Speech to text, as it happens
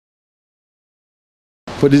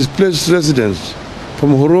for displaced residents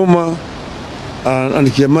from Huruma and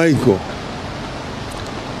Kiamaiko.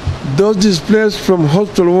 Those displaced from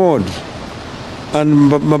hostel wards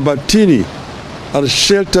and Mabatini are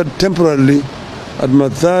sheltered temporarily at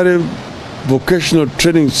Mathare Vocational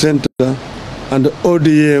Training Center and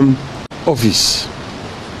ODM office.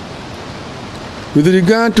 With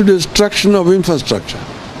regard to the destruction of infrastructure,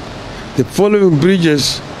 the following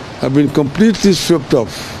bridges have been completely swept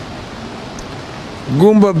off.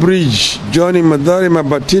 Gumba Bridge joining Mathare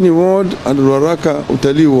Mabatini Ward and Ruaraka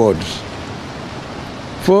Utalii wards.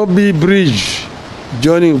 4B Bridge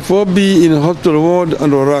joining 4B in Hospital Ward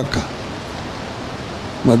and Ruaraka.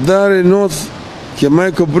 Mathare North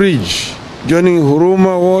Kiamaiko Bridge joining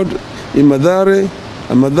Huruma Ward in Mathare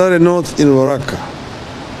and Mathare North in Ruaraka.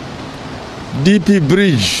 DP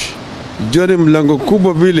Bridge joining Mlango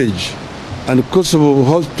Kubwa Village and Kosovo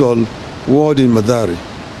Hospital Ward in Mathare.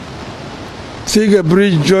 Thiga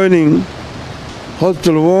Bridge joining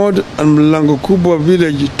Hospital Ward and Mlango Kubwa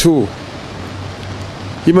Village 2.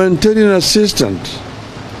 Humanitarian assistance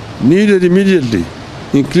needed immediately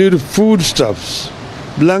include foodstuffs,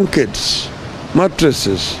 blankets,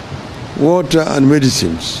 mattresses, water and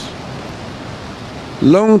medicines.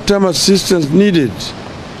 Long-term assistance needed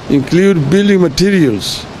include building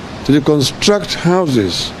materials to reconstruct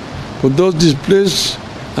houses for those displaced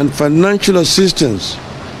and financial assistance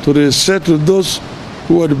to resettle those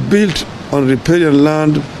who had built on riparian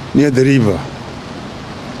land near the river.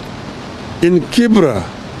 In Kibra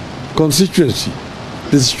constituency,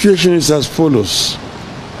 the situation is as follows.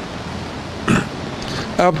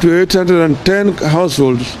 Up to 810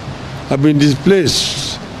 households have been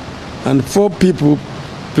displaced and 4 people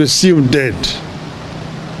presumed dead.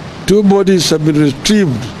 2 bodies have been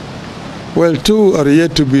retrieved while 2 are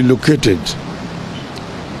yet to be located.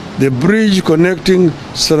 The bridge connecting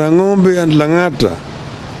Sarangombe and Langata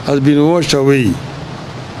has been washed away.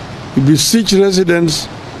 We beseech residents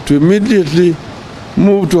to immediately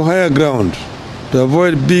move to higher ground to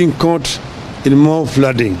avoid being caught in more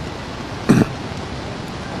flooding.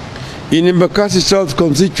 In Embakasi South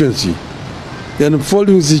constituency, the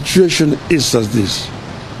unfolding situation is as this.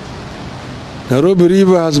 Nairobi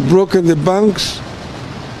River has broken the banks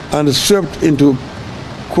and swept into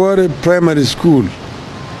Kware Primary School,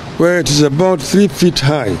 where it is about 3 feet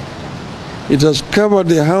high. It has covered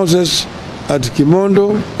the houses at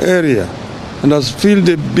Kimondo area and has filled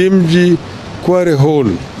the Bimji Kware hole.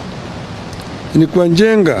 In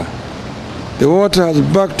Kwanjenga, the water has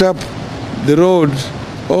backed up the road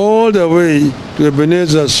all the way to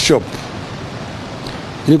Ebenezer's shop.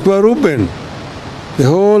 In Kwaruben, the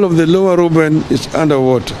whole of the lower Ruben is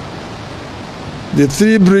underwater. The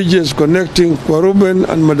 3 bridges connecting Kwaruben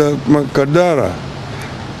and Makadara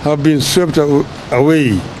have been swept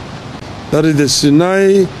away. That is the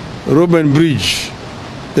Sinai Ruben Bridge,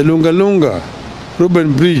 the Lungalunga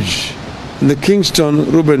Ruben Bridge, and the Kingston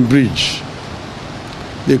Ruben Bridge.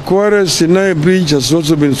 The Kware Sinai Bridge has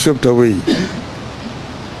also been swept away.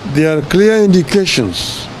 There are clear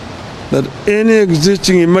indications that any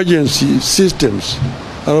existing emergency systems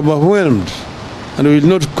are overwhelmed and will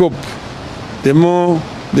not cope the more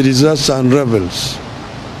the disaster unravels.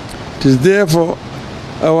 It is therefore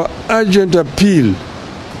our urgent appeal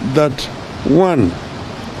that 1.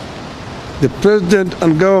 The President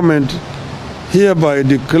and government hereby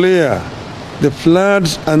declare the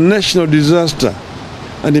floods a national disaster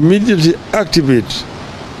and immediately activate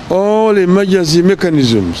all emergency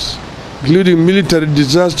mechanisms, including military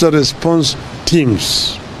disaster response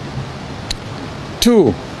teams.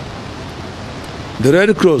 2. The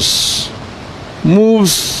Red Cross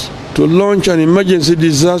moves to launch an emergency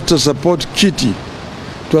disaster support kitty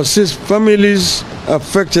to assist families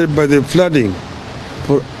affected by the flooding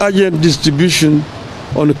for urgent distribution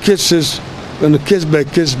on a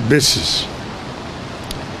case-by-case basis.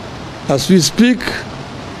 As we speak,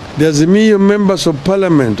 the Azimio members of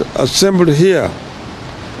Parliament assembled here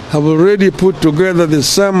have already put together the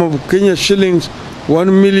sum of Kenya shillings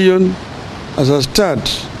 1 million as a start,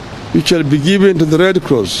 which shall be given to the Red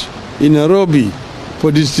Cross in Nairobi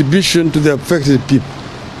for distribution to the affected people.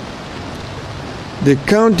 The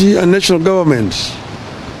county and national governments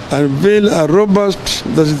unveil a robust,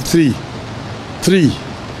 that's 3.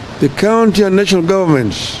 The county and national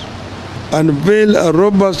governments unveil a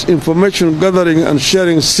robust information gathering and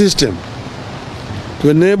sharing system to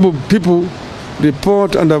enable people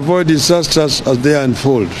report and avoid disasters as they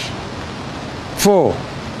unfold. 4.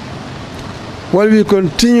 While we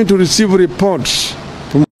continue to receive reports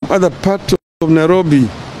from other parts of Nairobi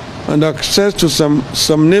and access to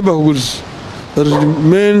some neighborhoods that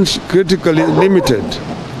remains critically limited,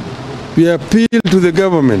 We appeal to the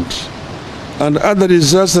government and other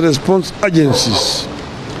disaster response agencies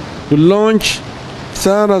to launch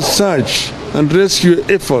thorough search and rescue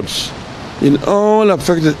efforts in all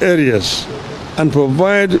affected areas and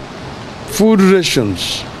provide food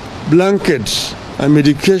rations, blankets, and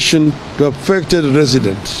medication to affected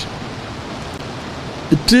residents.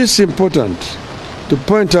 It is important to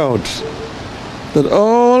point out that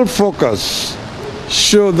all forecasts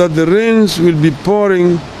show that the rains will be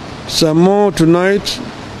pouring some more tonight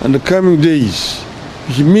and the coming days,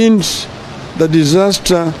 which means the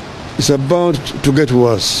disaster is about to get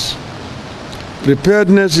worse.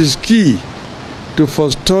 Preparedness is key to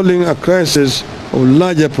forestalling a crisis of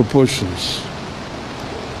larger proportions.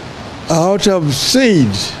 What I've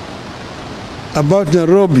said about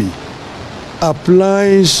Nairobi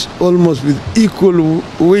applies almost with equal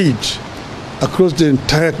weight across the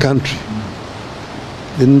entire country.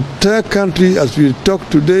 The entire country, as we talk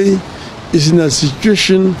today, is in a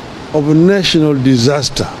situation of a national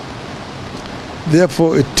disaster.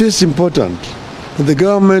 Therefore, it is important that the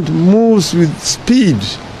government moves with speed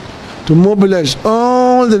to mobilize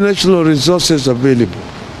all the national resources available,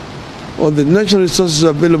 in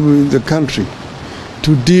the country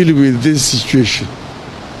to deal with this situation.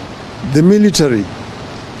 The military,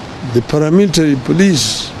 the paramilitary,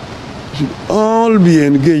 police should all be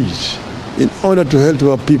engaged in order to help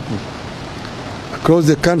our people. Across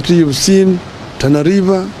the country, you've seen Tana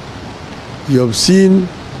River, you have seen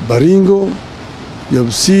Baringo, you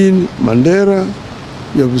have seen Mandera,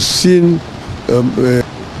 you have seen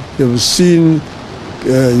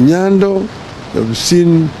Nyando, you have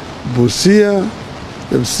seen Busia,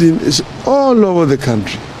 you have seen, it's all over the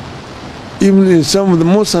country. Even in some of the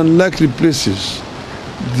most unlikely places,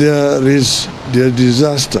 there is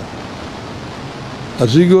disaster.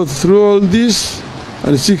 As we go through all this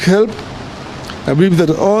and seek help, I believe that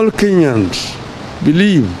all Kenyans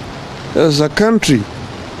believe that as a country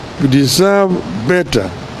we deserve better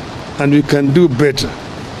and we can do better.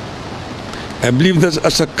 I believe that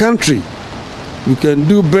as a country we can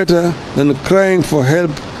do better than crying for help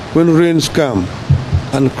when rains come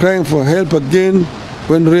and crying for help again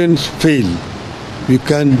when rains fail. We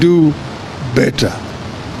can do better.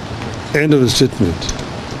 End of the statement.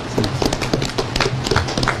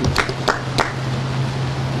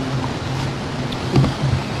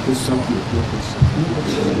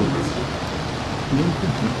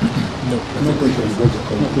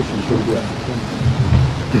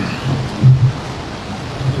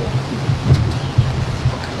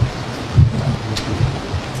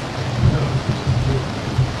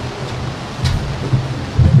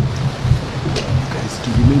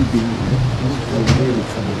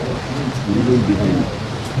 Remain behind.